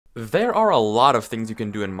There are a lot of things you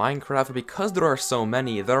can do in Minecraft. Because there are so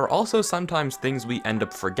many, there are also sometimes things we end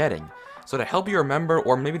up forgetting. So to help you remember,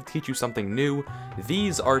 or maybe to teach you something new,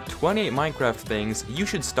 these are 28 Minecraft things you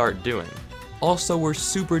should start doing. Also, we're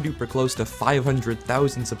super duper close to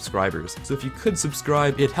 500,000 subscribers, so if you could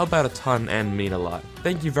subscribe, it'd help out a ton and mean a lot.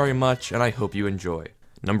 Thank you very much, and I hope you enjoy.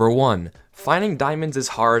 Number 1. Finding diamonds is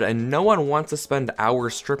hard, and no one wants to spend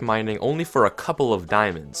hours strip mining only for a couple of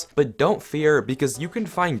diamonds. But don't fear, because you can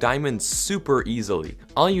find diamonds super easily.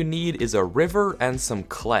 All you need is a river and some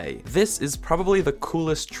clay. This is probably the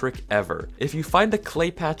coolest trick ever. If you find a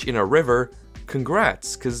clay patch in a river,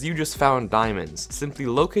 congrats, cause you just found diamonds. Simply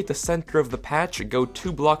locate the center of the patch, go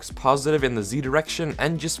 2 blocks positive in the Z direction,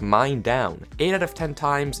 and just mine down. 8 out of 10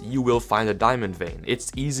 times, you will find a diamond vein.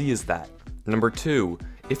 It's easy as that. Number 2.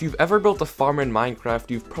 If you've ever built a farm in Minecraft,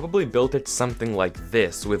 you've probably built it something like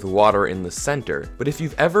this, with water in the center. But if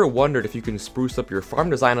you've ever wondered if you can spruce up your farm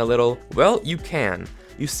design a little, well, you can.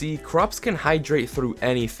 You see, crops can hydrate through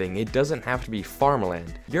anything, it doesn't have to be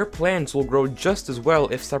farmland. Your plants will grow just as well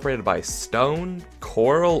if separated by stone,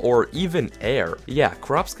 coral, or even air. Yeah,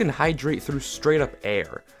 crops can hydrate through straight up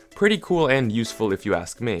air. Pretty cool and useful if you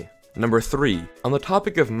ask me. Number 3. On the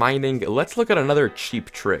topic of mining, let's look at another cheap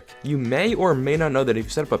trick. You may or may not know that if you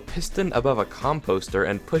set up a piston above a composter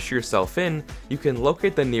and push yourself in, you can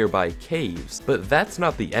locate the nearby caves. But that's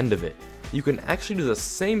not the end of it. You can actually do the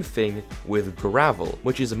same thing with gravel,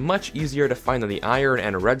 which is much easier to find than the iron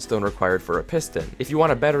and redstone required for a piston. If you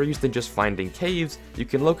want a better use than just finding caves, you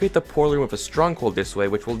can locate the portal room of a stronghold this way,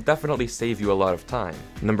 which will definitely save you a lot of time.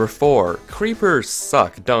 Number 4. Creepers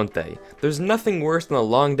suck, don't they? There's nothing worse than a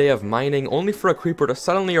long day of mining only for a creeper to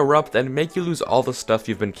suddenly erupt and make you lose all the stuff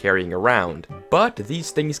you've been carrying around. But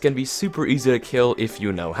these things can be super easy to kill if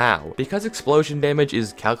you know how. Because explosion damage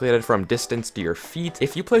is calculated from distance to your feet,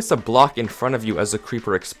 if you place a block in front of you as the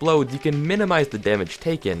creeper explodes, you can minimize the damage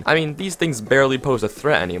taken. I mean, these things barely pose a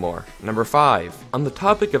threat anymore. Number 5. On the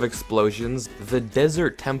topic of explosions, the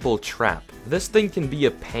desert temple trap. This thing can be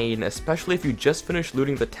a pain, especially if you just finished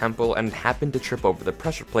looting the temple and happen to trip over the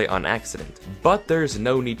pressure plate on accident. But there's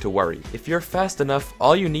no need to worry. If you're fast enough,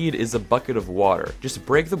 all you need is a bucket of water. Just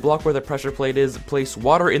break the block where the pressure plate is, place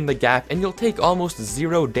water in the gap, and you'll take almost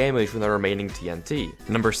 0 damage from the remaining TNT.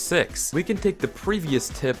 Number 6. We can take the previous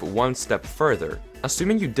tip one step further.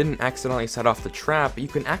 Assuming you didn't accidentally set off the trap, you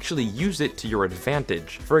can actually use it to your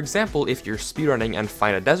advantage. For example, if you're speedrunning and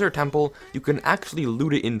find a desert temple, you can actually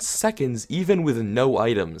loot it in seconds even with no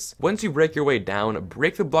items. Once you break your way down,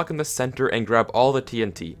 break the block in the center and grab all the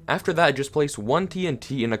TNT. After that, just place 1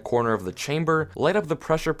 TNT in a corner of the chamber, light up the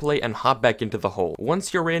pressure plate, and hop back into the hole.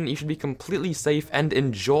 Once you're in, you should be completely safe and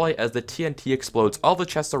enjoy as the TNT explodes all the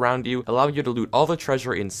chests around you, allowing you to loot all the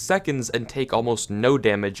treasure in seconds and take almost no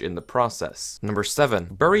damage in the process. Number 7.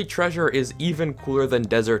 Buried treasure is even cooler than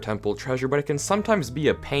desert temple treasure, but it can sometimes be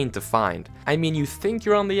a pain to find. I mean, you think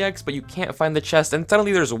you're on the X, but you can't find the chest, and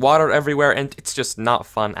suddenly there's water everywhere, and it's just not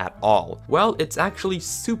fun at all. Well, it's actually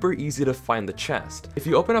super easy to find the chest. If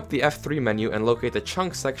you open up the F3 menu and locate the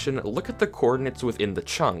chunk section, look at the coordinates within the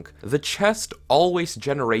chunk. The chest always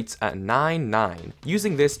generates at 9,9.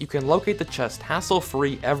 Using this, you can locate the chest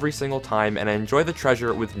hassle-free every single time and enjoy the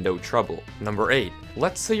treasure with no trouble. Number 8.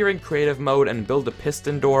 Let's say you're in creative mode and build a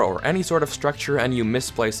piston door or any sort of structure and you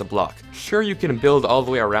misplace a block. Sure, you can build all the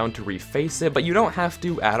way around to reface it, but you don't have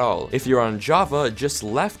to at all. If you're on Java, just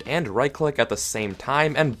left and right click at the same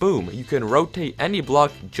time and boom, you can rotate any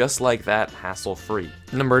block just like that, hassle-free.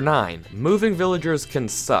 Number 9. Moving villagers can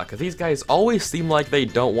suck. These guys always seem like they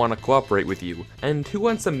don't want to cooperate with you. And who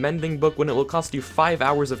wants a mending book when it will cost you 5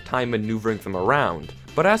 hours of time maneuvering them around?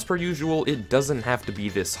 But as per usual, it doesn't have to be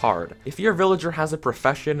this hard. If your villager has a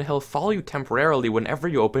profession, he'll follow you temporarily whenever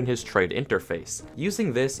you open his trade interface.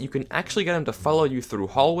 Using this, you can actually get him to follow you through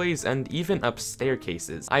hallways and even up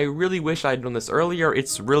staircases. I really wish I'd known this earlier.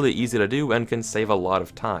 It's really easy to do and can save a lot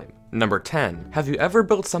of time. Number 10. Have you ever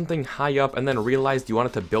built something high up and then realized you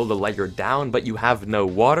wanted to build a layer down but you have no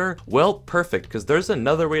water? Well, perfect, because there's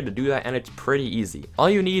another way to do that and it's pretty easy. All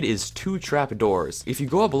you need is 2 trapdoors. If you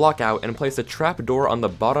go a block out and place a trapdoor on the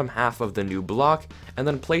bottom half of the new block, and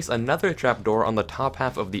then place another trapdoor on the top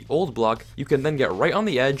half of the old block, you can then get right on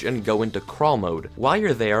the edge and go into crawl mode. While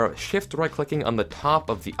you're there, shift right clicking on the top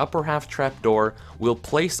of the upper half trapdoor will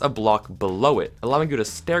place a block below it, allowing you to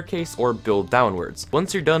staircase or build downwards.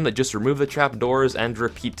 Once you're done, just remove the trapdoors and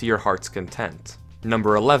repeat to your heart's content.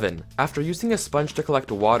 Number 11. After using a sponge to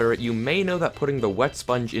collect water, you may know that putting the wet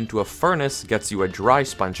sponge into a furnace gets you a dry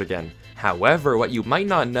sponge again. However, what you might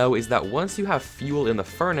not know is that once you have fuel in the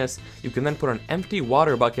furnace, you can then put an empty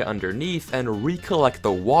water bucket underneath and recollect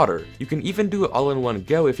the water. You can even do it all in one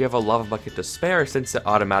go if you have a lava bucket to spare, since it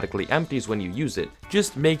automatically empties when you use it.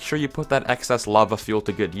 Just make sure you put that excess lava fuel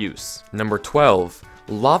to good use. Number 12.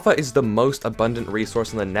 Lava is the most abundant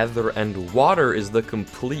resource in the Nether, and water is the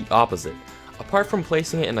complete opposite. Apart from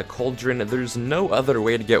placing it in a cauldron, there's no other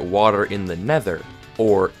way to get water in the Nether.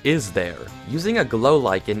 Or is there? Using a glow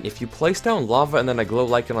lichen, if you place down lava and then a glow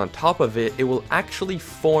lichen on top of it, it will actually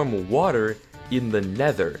form water in the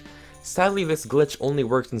Nether. Sadly, this glitch only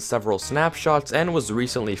worked in several snapshots and was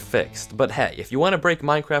recently fixed, but hey, if you want to break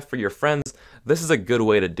Minecraft for your friends, this is a good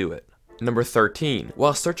way to do it. Number 13.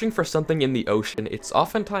 While searching for something in the ocean, it's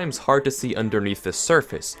oftentimes hard to see underneath the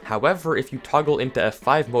surface. However, if you toggle into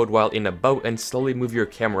F5 mode while in a boat and slowly move your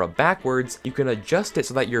camera backwards, you can adjust it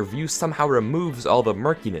so that your view somehow removes all the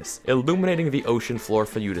murkiness, illuminating the ocean floor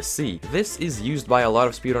for you to see. This is used by a lot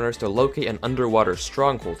of speedrunners to locate an underwater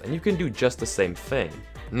stronghold, and you can do just the same thing.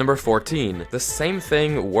 Number 14. The same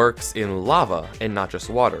thing works in lava, and not just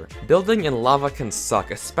water. Building in lava can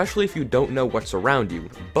suck, especially if you don't know what's around you,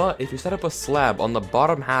 but if you set up a slab on the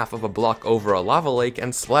bottom half of a block over a lava lake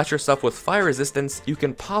and splash yourself with fire resistance, you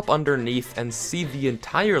can pop underneath and see the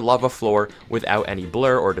entire lava floor without any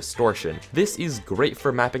blur or distortion. This is great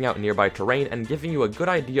for mapping out nearby terrain and giving you a good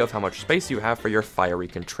idea of how much space you have for your fiery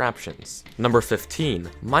contraptions. Number 15.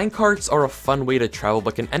 Minecarts are a fun way to travel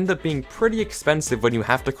but can end up being pretty expensive when you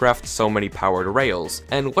have to craft so many powered rails.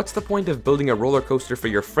 And what's the point of building a roller coaster for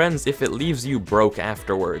your friends if it leaves you broke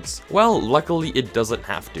afterwards? Well, luckily it doesn't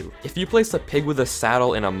have to. If you place a pig with a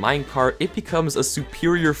saddle in a minecart, it becomes a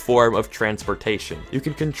superior form of transportation. You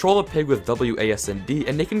can control a pig with WASD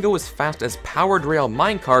and they can go as fast as powered rail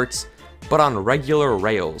minecarts, but on regular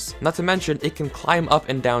rails. Not to mention, it can climb up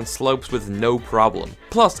and down slopes with no problem.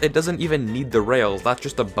 Plus, it doesn't even need the rails, that's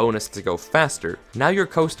just a bonus to go faster. Now your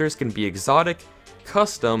coasters can be exotic,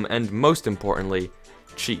 custom, and most importantly,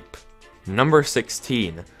 cheap. Number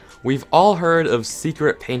 16. We've all heard of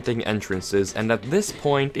secret painting entrances, and at this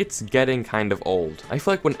point, it's getting kind of old. I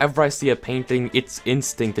feel like whenever I see a painting, it's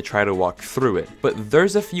instinct to try to walk through it. But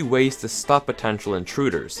there's a few ways to stop potential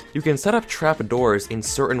intruders. You can set up trapdoors in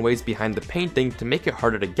certain ways behind the painting to make it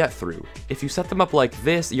harder to get through. If you set them up like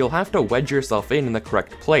this, you'll have to wedge yourself in the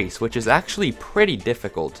correct place, which is actually pretty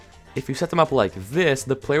difficult. If you set them up like this,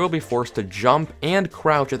 the player will be forced to jump and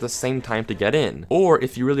crouch at the same time to get in. Or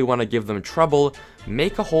if you really want to give them trouble,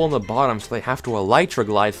 make a hole in the bottom so they have to elytra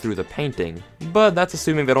glide through the painting. But that's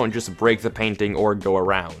assuming they don't just break the painting or go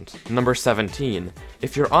around. Number 17.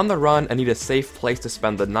 If you're on the run and need a safe place to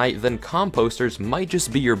spend the night, then composters might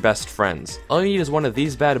just be your best friends. All you need is one of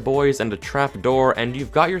these bad boys and a trapdoor, and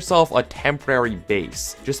you've got yourself a temporary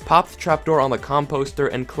base. Just pop the trapdoor on the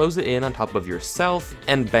composter and close it in on top of yourself,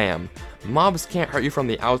 and bam. Mobs can't hurt you from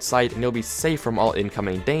the outside and you'll be safe from all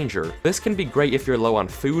incoming danger. This can be great if you're low on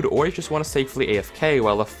food or you just want to safely AFK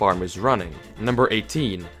while the farm is running. Number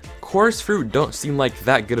 18. Chorus fruit don't seem like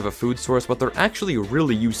that good of a food source, but they're actually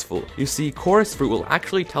really useful. You see, chorus fruit will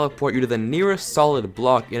actually teleport you to the nearest solid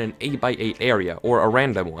block in an 8x8 area, or a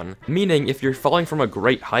random one. Meaning, if you're falling from a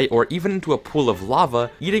great height or even into a pool of lava,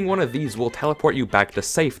 eating one of these will teleport you back to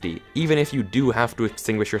safety, even if you do have to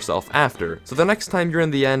extinguish yourself after. So the next time you're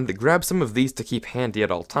in the end, grab some of these to keep handy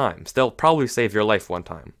at all times. They'll probably save your life one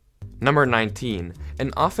time. Number 19.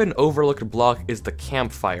 An often overlooked block is the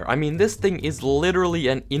campfire. I mean, this thing is literally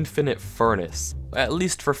an infinite furnace. At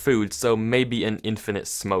least for food, so maybe an infinite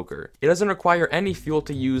smoker. It doesn't require any fuel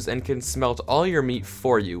to use and can smelt all your meat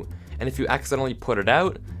for you. And if you accidentally put it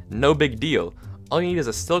out, no big deal. All you need is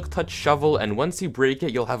a silk touch shovel, and once you break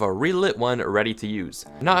it, you'll have a relit one ready to use.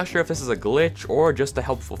 Not sure if this is a glitch or just a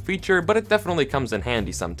helpful feature, but it definitely comes in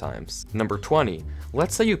handy sometimes. Number 20.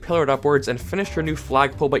 Let's say you pillared upwards and finished your new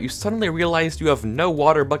flagpole, but you suddenly realized you have no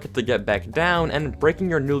water bucket to get back down, and breaking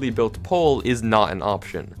your newly built pole is not an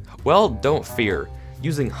option. Well, don't fear.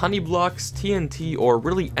 Using honey blocks, TNT, or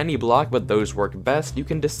really any block, but those work best, you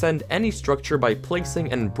can descend any structure by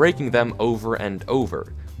placing and breaking them over and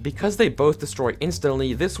over. Because they both destroy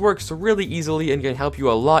instantly, this works really easily and can help you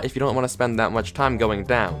a lot if you don't want to spend that much time going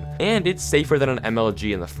down. And it's safer than an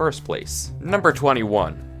MLG in the first place. Number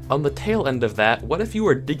 21. On the tail end of that, what if you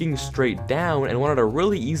were digging straight down and wanted a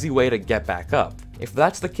really easy way to get back up? If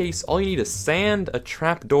that's the case, all you need is sand, a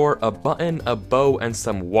trapdoor, a button, a bow, and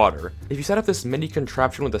some water. If you set up this mini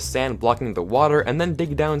contraption with the sand blocking the water and then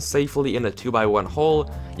dig down safely in a 2x1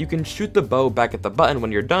 hole, you can shoot the bow back at the button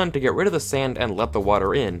when you're done to get rid of the sand and let the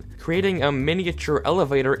water in, creating a miniature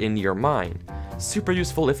elevator in your mine. Super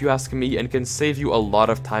useful if you ask me, and can save you a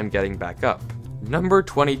lot of time getting back up. Number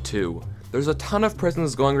 22. There's a ton of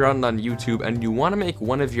prisons going around on YouTube and you want to make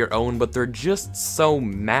one of your own, but they're just so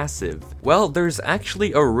massive. Well, there's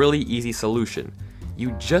actually a really easy solution.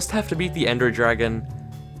 You just have to beat the Ender Dragon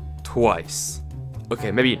twice. Okay,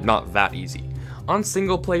 maybe not that easy. On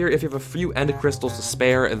single player, if you have a few end crystals to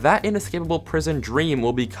spare, that inescapable prison dream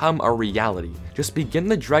will become a reality. Just begin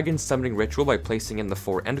the dragon summoning ritual by placing in the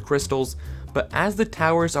 4 end crystals, but as the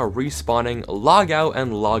towers are respawning, log out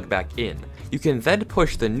and log back in. You can then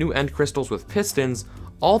push the new end crystals with pistons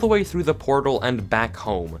all the way through the portal and back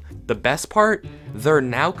home. The best part? They're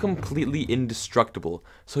now completely indestructible,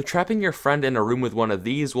 so trapping your friend in a room with one of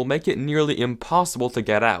these will make it nearly impossible to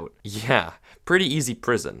get out. Yeah, pretty easy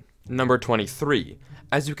prison. Number 23.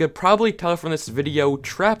 As you could probably tell from this video,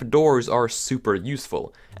 trapdoors are super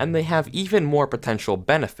useful, and they have even more potential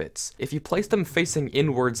benefits. If you place them facing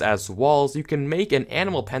inwards as walls, you can make an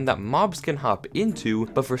animal pen that mobs can hop into,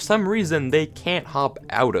 but for some reason they can't hop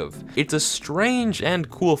out of. It's a strange and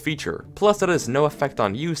cool feature, plus it has no effect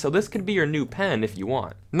on you, so this could be your new pen if you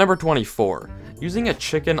want. Number 24. Using a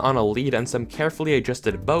chicken on a lead and some carefully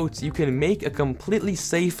adjusted boats, you can make a completely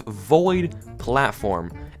safe void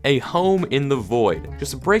platform. A home in the void.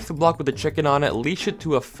 Just break the block with the chicken on it, leash it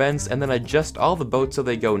to a fence, and then adjust all the boats so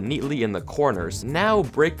they go neatly in the corners. Now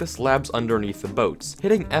break the slabs underneath the boats.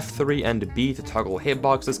 Hitting F3 and B to toggle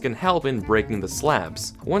hitboxes can help in breaking the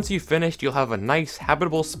slabs. Once you've finished, you'll have a nice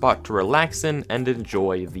habitable spot to relax in and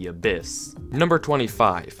enjoy the abyss. Number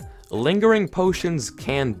 25. Lingering potions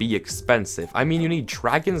can be expensive. I mean, you need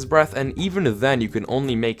dragon's breath, and even then you can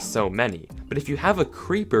only make so many. But if you have a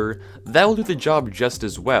creeper, that will do the job just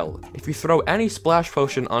as well. If you throw any splash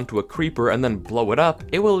potion onto a creeper and then blow it up,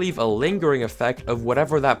 it will leave a lingering effect of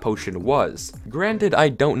whatever that potion was. Granted, I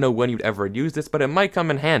don't know when you'd ever use this, but it might come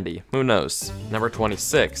in handy. Who knows? Number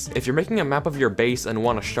 26. If you're making a map of your base and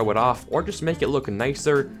want to show it off, or just make it look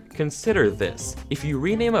nicer, consider this. If you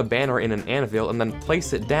rename a banner in an anvil and then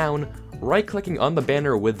place it down, right-clicking on the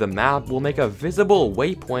banner with the map will make a visible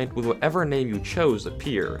waypoint with whatever name you chose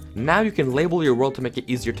appear. Now you can label your world to make it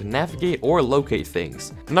easier to navigate or locate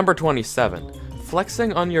things. Number 27.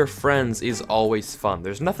 Flexing on your friends is always fun.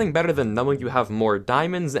 There's nothing better than knowing you have more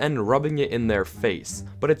diamonds and rubbing it in their face.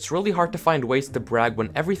 But it's really hard to find ways to brag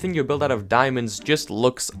when everything you build out of diamonds just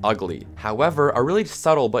looks ugly. However, a really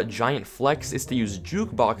subtle but giant flex is to use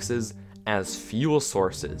jukeboxes as fuel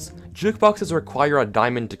sources. Jukeboxes require a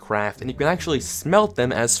diamond to craft, and you can actually smelt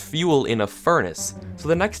them as fuel in a furnace. So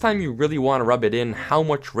the next time you really want to rub it in how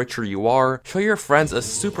much richer you are, show your friends a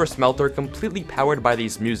super smelter completely powered by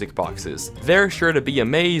these music boxes. They're sure to be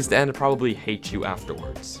amazed and probably hate you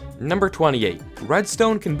afterwards. Number 28.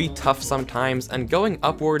 Redstone can be tough sometimes, and going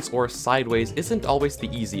upwards or sideways isn't always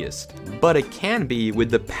the easiest, but it can be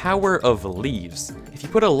with the power of leaves. If you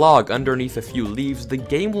put a log underneath a few leaves, the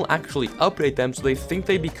game will actually update them so they think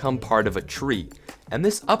they become part of a tree. And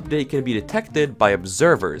this update can be detected by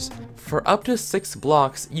observers. For up to 6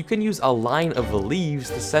 blocks, you can use a line of leaves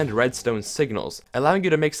to send redstone signals, allowing you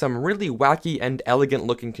to make some really wacky and elegant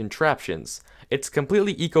looking contraptions. It's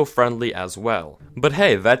completely eco-friendly as well. But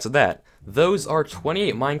hey, that's that. Those are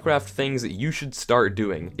 28 Minecraft things that you should start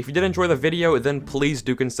doing. If you did enjoy the video, then please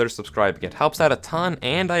do consider subscribing. It helps out a ton,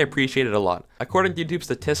 and I appreciate it a lot. According to YouTube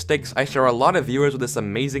statistics, I share a lot of viewers with this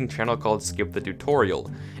amazing channel called Skip the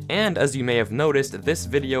Tutorial. And as you may have noticed, this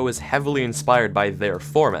video is heavily inspired by their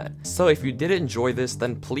format. So if you did enjoy this,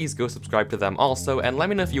 then please go subscribe to them also, and let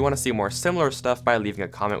me know if you want to see more similar stuff by leaving a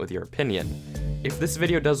comment with your opinion. If this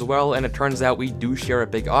video does well and it turns out we do share a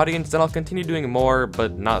big audience, then I'll continue doing more,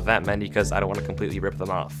 but not that many because I don't want to completely rip them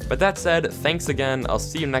off. But that said, thanks again, I'll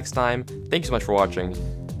see you next time, thanks so much for watching,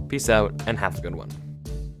 peace out, and have a good one.